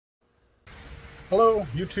Hello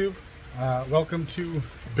YouTube, welcome to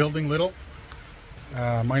Building Little.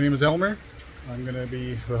 My name is Elmer. I'm going to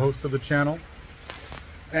be the host of the channel,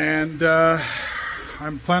 and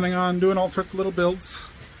I'm planning on doing all sorts of little builds,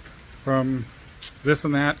 from this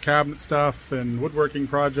and that, cabinet stuff and woodworking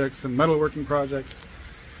projects and metalworking projects.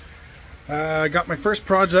 I got my first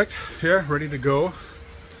project here ready to go,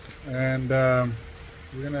 and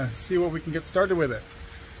we're going to see what we can get started with it.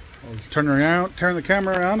 I'll just turn the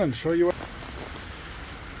camera around and show you what.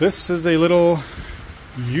 This is a little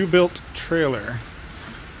U-built trailer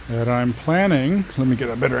that I'm planning, let me get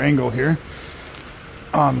a better angle here.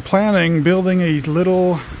 I'm planning building a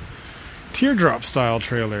little teardrop style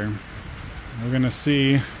trailer. We're gonna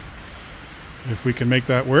see if we can make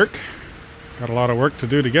that work. Got a lot of work to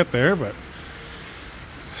do to get there, but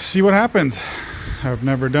see what happens. I've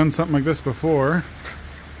never done something like this before,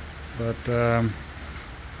 but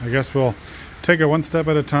I guess we'll take it one step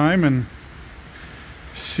at a time and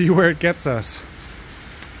see where it gets us.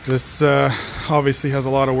 This obviously has a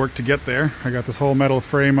lot of work to get there. I got this whole metal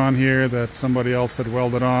frame on here that somebody else had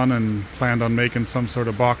welded on and planned on making some sort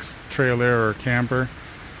of box trailer or camper.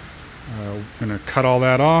 I'm gonna cut all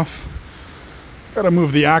that off. Gotta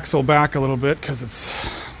move the axle back a little bit because it's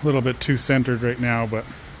a little bit too centered right now, but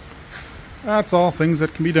that's all things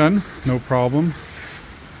that can be done, no problem.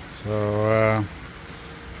 So I'm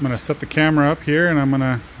gonna set the camera up here and I'm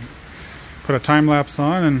gonna put a time lapse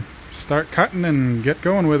on and start cutting and get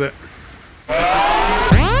going with it.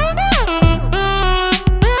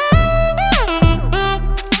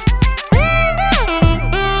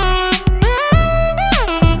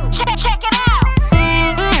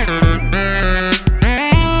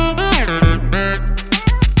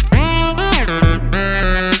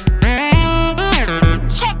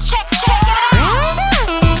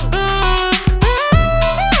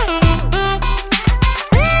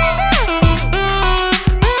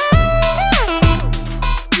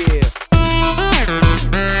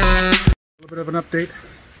 Bit of an update.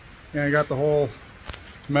 Yeah, I got the whole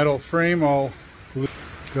metal frame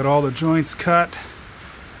got all the joints cut,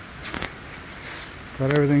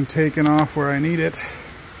 got everything taken off where I need it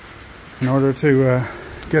in order to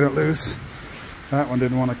get it loose. That one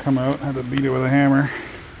didn't want to come out, I had to beat it with a hammer.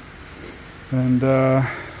 And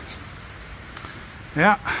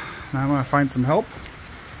yeah, now I'm going to find some help.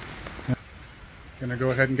 Gonna go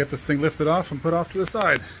ahead and get this thing lifted off and put off to the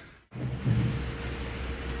side.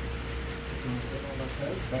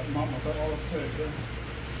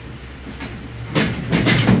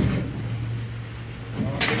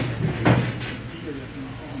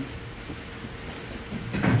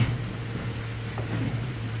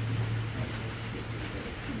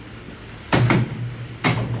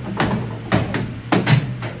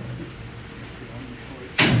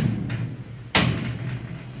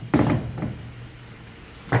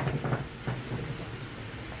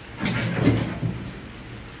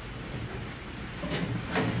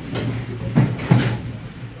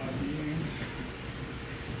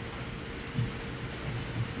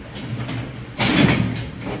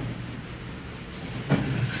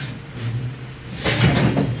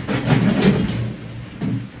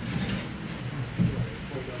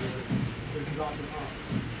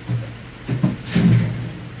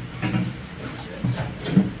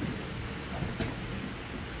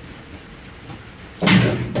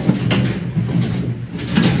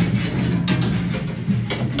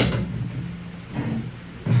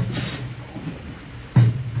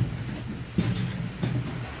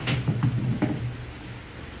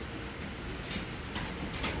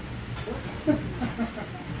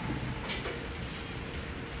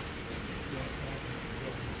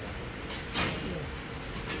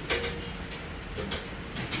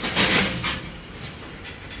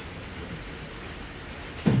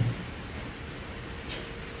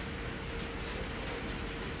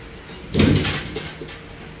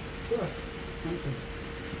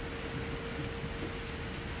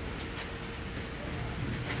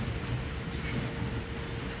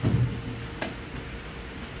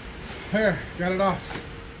 There, got it off.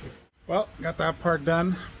 Well, got that part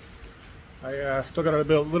done. I still got a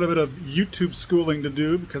little bit of YouTube schooling to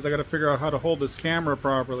do because I got to figure out how to hold this camera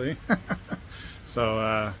properly.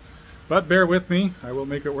 So, but bear with me, I will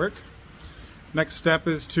make it work. Next step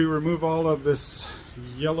is to remove all of this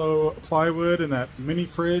yellow plywood in that mini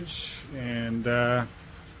fridge and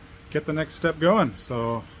get the next step going.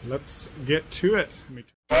 So let's get to it.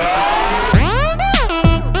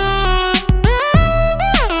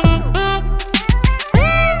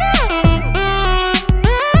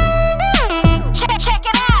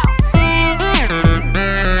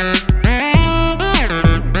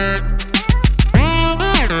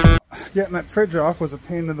 getting that fridge off was a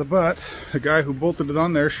pain in the butt. The guy who bolted it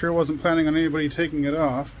on there sure wasn't planning on anybody taking it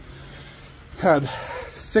off. Had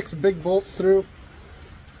 6 big bolts through,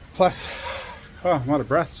 plus, oh, I'm out of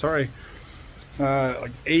breath, sorry.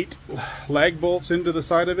 Like 8 lag bolts into the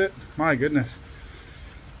side of it. My goodness.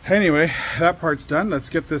 Anyway, that part's done. Let's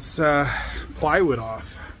get this plywood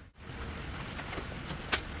off.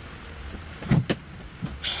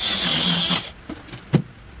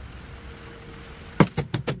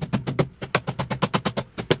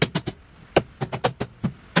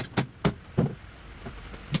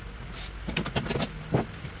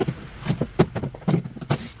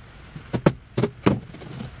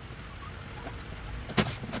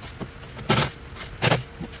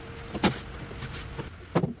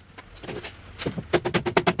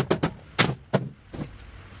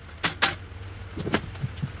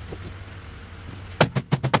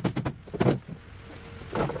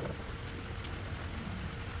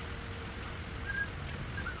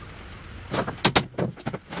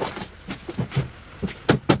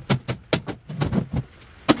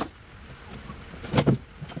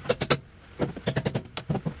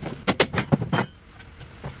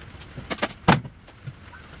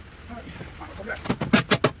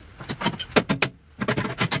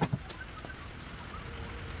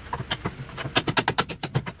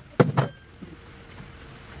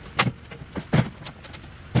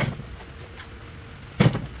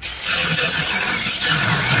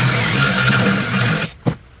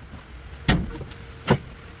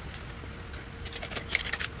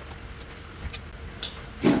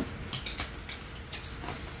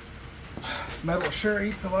 Metal sure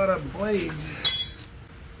eats a lot of blades.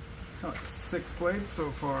 Got like 6 blades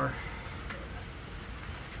so far.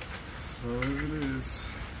 So as it is.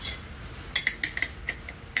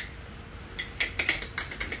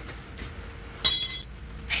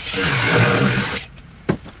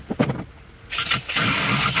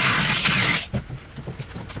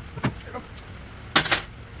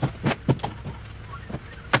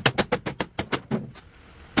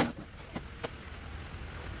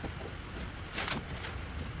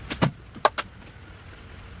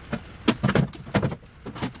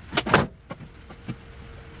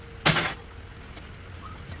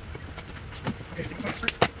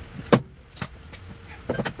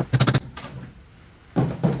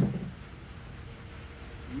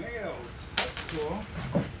 Nails, that's cool.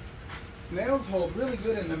 Nails hold really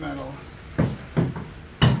good in the metal.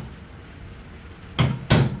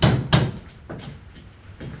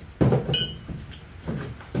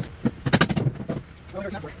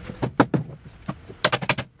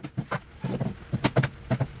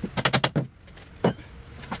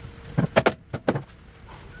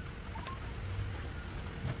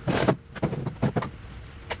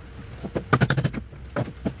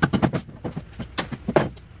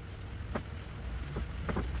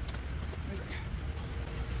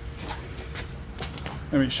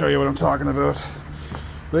 Let me show you what I'm talking about.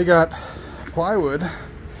 They got plywood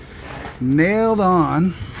nailed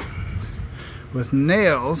on with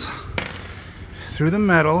nails through the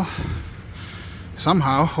metal,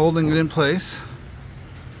 somehow holding it in place.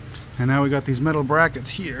 And now we got these metal brackets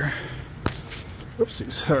here.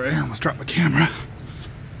 Oopsie, sorry, I almost dropped my camera.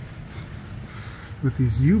 With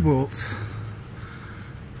these U-bolts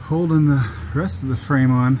holding the rest of the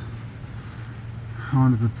frame onto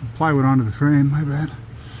the plywood onto the frame. My bad.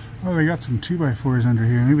 Oh, they got some 2x4s under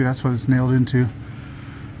here. Maybe that's what it's nailed into.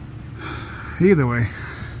 Either way,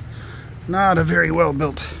 not a very well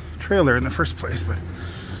built trailer in the first place, but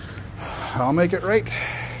I'll make it right.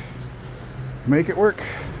 Make it work.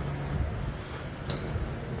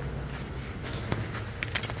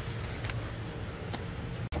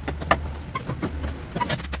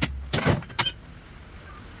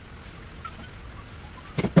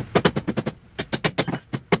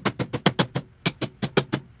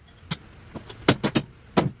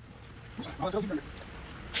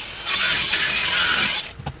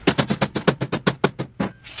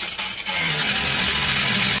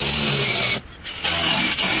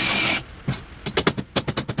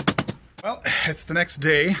 Well, it's the next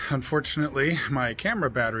day. Unfortunately, my camera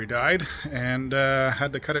battery died and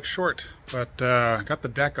had to cut it short. But got the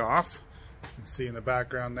deck off. You can see in the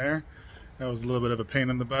background there. That was a little bit of a pain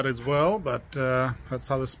in the butt as well, but that's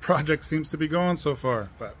how this project seems to be going so far.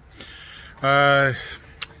 But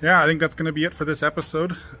yeah, I think that's going to be it for this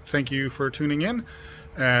episode. Thank you for tuning in.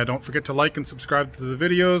 Don't forget to like and subscribe to the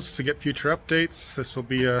videos to get future updates. This will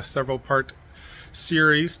be a several-part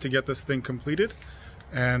series to get this thing completed.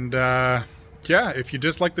 And yeah, if you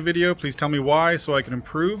dislike the video, please tell me why so I can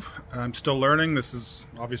improve. I'm still learning. This is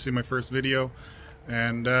obviously my first video.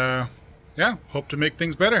 And yeah, hope to make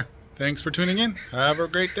things better. Thanks for tuning in. Have a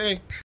great day.